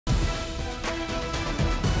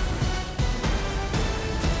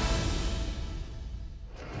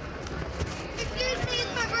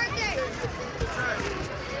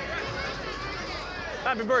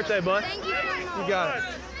Happy birthday, bud. Thank you. You got it.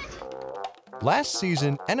 Last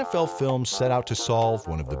season, NFL Films set out to solve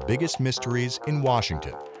one of the biggest mysteries in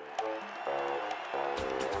Washington.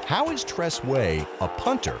 How is Tress Way a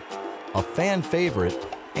punter, a fan favorite,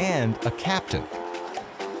 and a captain?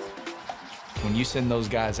 When you send those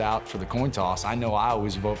guys out for the coin toss, I know I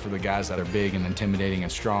always vote for the guys that are big and intimidating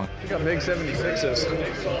and strong. We got big 76s.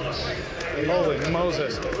 Holy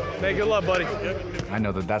Moses. Hey, good luck, buddy. I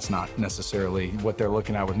know that that's not necessarily what they're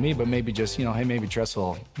looking at with me, but maybe just, you know, hey, maybe Tress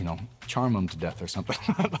will, you know, charm them to death or something.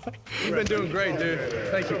 You've been doing great, dude.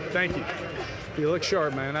 Thank you, thank you. You look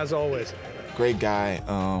sharp, man, as always. Great guy.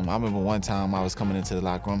 I remember one time I was coming into the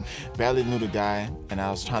locker room, barely knew the guy, and I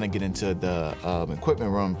was trying to get into the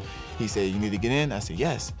equipment room. He said, "You need to get in?" I said,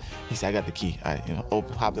 "Yes." He said, "I got the key." I,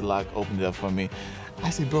 popped the lock, opened it up for me. I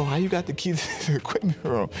said, "Bro, how you got the key to the equipment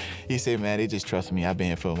room?" He said, "Man, they just trust me. I've been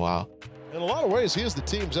here for a while." In a lot of ways, he is the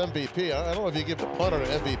team's MVP. I don't know if you give the punter an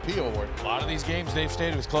MVP award. A lot of these games they've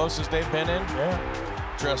stayed as close as they've been in.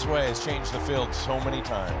 Yeah. Tress Way has changed the field so many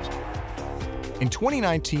times. In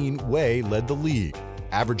 2019, Way led the league,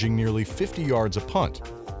 averaging nearly 50 yards a punt,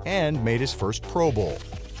 and made his first Pro Bowl.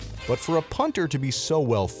 But for a punter to be so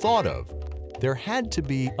well thought of, there had to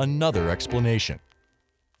be another explanation.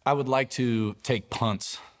 I would like to take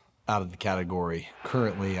punts out of the category.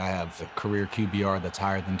 Currently, I have a career QBR that's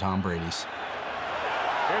higher than Tom Brady's.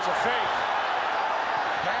 Here's a fake.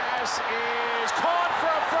 Pass is caught for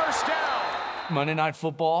a first down. Monday Night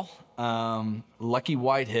Football, Lucky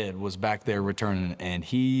Whitehead was back there returning, and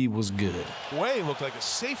he was good. Way looked like a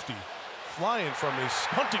safety flying from his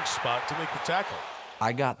hunting spot to make the tackle.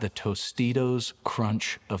 I got the Tostitos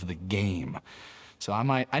crunch of the game. So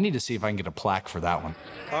I need to see if I can get a plaque for that one.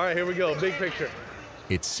 All right, here we go, big picture.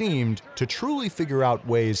 It seemed to truly figure out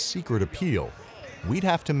Way's secret appeal, we'd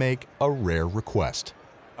have to make a rare request.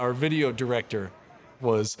 Our video director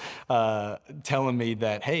was telling me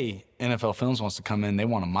that, hey, NFL Films wants to come in, they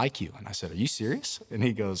want to mic you. And I said, are you serious? And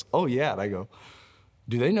he goes, oh yeah. And I go,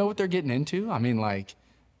 do they know what they're getting into? I mean, like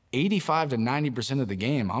 85 to 90% of the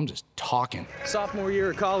game, I'm just talking. Sophomore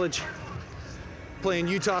year of college, playing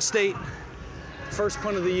Utah State. First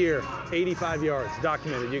punt of the year, 85 yards,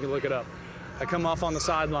 documented, you can look it up. I come off on the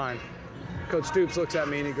sideline. Coach Stoops looks at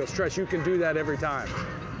me and he goes, Tress, you can do that every time.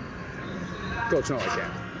 Coach, no, I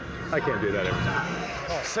can't. I can't do that every time.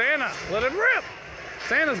 Oh, Santa, let it rip.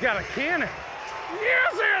 Santa's got a cannon.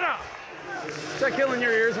 Yeah, Santa! Is that killing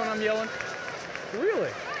your ears when I'm yelling?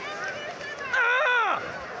 Really? Ah!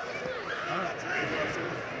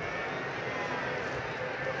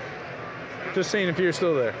 Just seeing if you're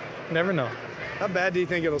still there. Never know. How bad do you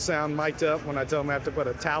think it'll sound mic'd up when I tell them I have to put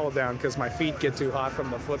a towel down because my feet get too hot from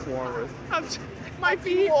the foot warmers? My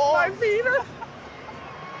feet are...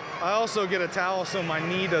 I also get a towel so my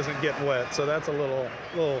knee doesn't get wet, so that's a little,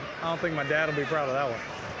 I don't think my dad will be proud of that one.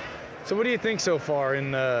 So what do you think so far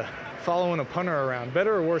in following a punter around?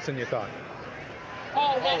 Better or worse than you thought?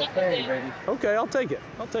 Oh, baby. Okay, I'll take it.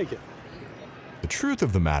 I'll take it. The truth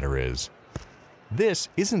of the matter is, this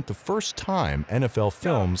isn't the first time NFL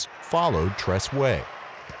Films followed Tress Way.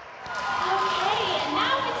 Okay, and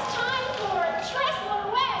now it's time for Tress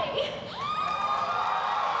Way.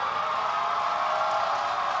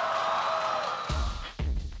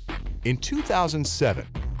 In 2007,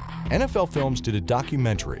 NFL Films did a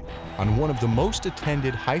documentary on one of the most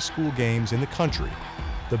attended high school games in the country,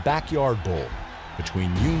 the Backyard Bowl,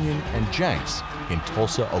 between Union and Jenks in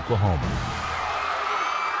Tulsa, Oklahoma.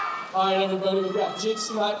 All right, everybody, we've got Jinx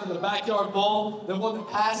tonight from the Backyard Bowl. They've won the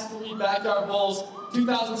past 3 Backyard Bowls.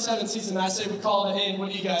 2007 season, I say we call it in. What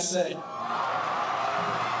do you guys say?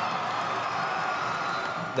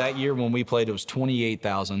 That year when we played, it was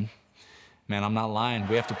 28,000. Man, I'm not lying.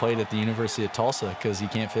 We have to play it at the University of Tulsa because you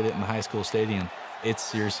can't fit it in the high school stadium. It's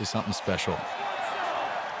seriously something special.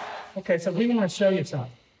 Okay, so we want to show you something.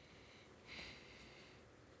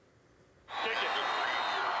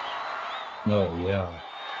 Oh, yeah.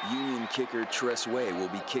 Union kicker Tress Way will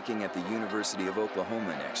be kicking at the University of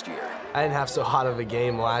Oklahoma next year. I didn't have so hot of a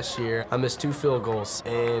game last year. I missed 2 field goals,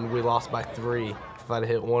 and we lost by 3. If I'd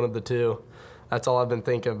hit one of the 2, that's all I've been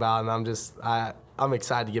thinking about, and I'm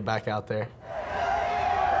excited to get back out there.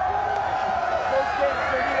 Let's go,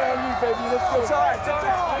 on you, baby. Let's go. It's all right, it's all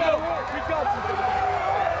right. We got you, baby.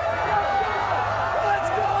 Let's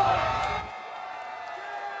go!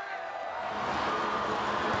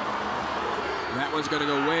 That one's going to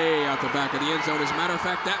go way out the back of the end zone. As a matter of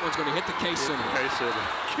fact, that one's going to hit the K-Center.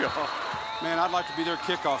 Man, I'd like to be their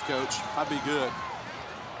kickoff coach. I'd be good.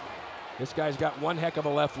 This guy's got one heck of a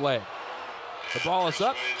left leg. The ball is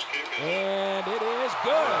up, and it is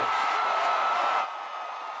good.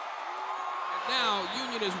 And now Union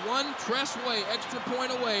Houston is one Tress Way extra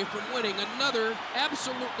point away from winning another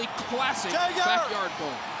absolutely classic backyard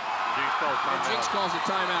bowl. And Jinx calls a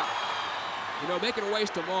timeout. You know, making a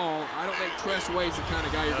waste of all, I don't think Tress Way's the kind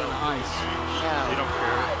of guy you're going to ice. You don't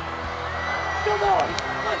care. Come on,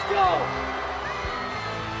 let's go!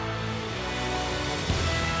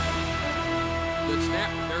 Good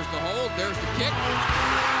snap. There's the hold. There's the kick.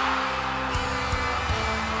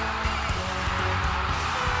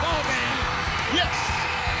 Ball game. Yes!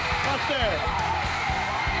 Up there.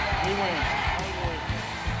 We win.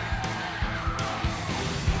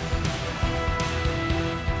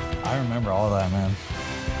 I remember all that, man.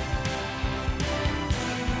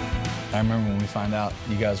 I remember when we found out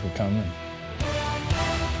you guys were coming. I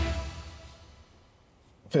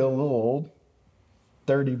feel a little old,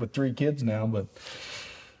 30 with 3 kids now, but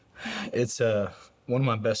it's one of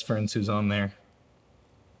my best friends who's on there.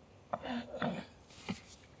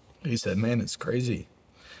 He said, man, it's crazy.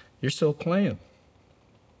 You're still playing.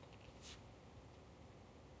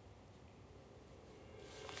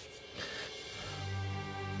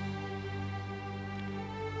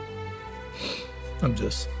 I'm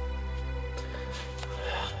just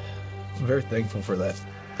very thankful for that.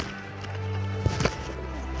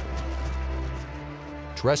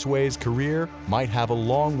 Tress Way's career might have a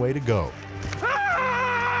long way to go.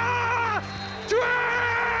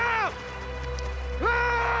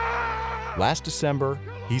 Last December,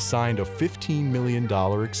 he signed a $15 million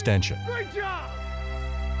extension. Great job!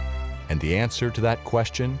 And the answer to that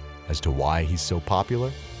question as to why he's so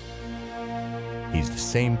popular? He's the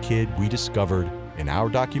same kid we discovered in our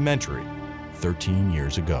documentary 13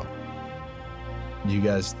 years ago. You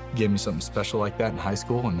guys gave me something special like that in high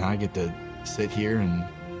school, and now I get to sit here, and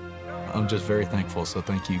I'm just very thankful, so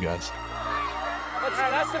thank you guys.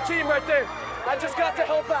 That's the team right there. I just got to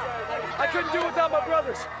help out. I couldn't do it without my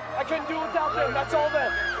brothers. I couldn't do it without them. That's all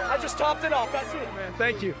them. I just topped it off. That's it. Man,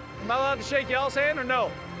 thank you. Am I allowed to shake y'all's hand or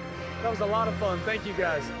no? That was a lot of fun. Thank you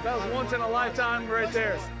guys. That was once in a lifetime right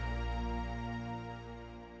there.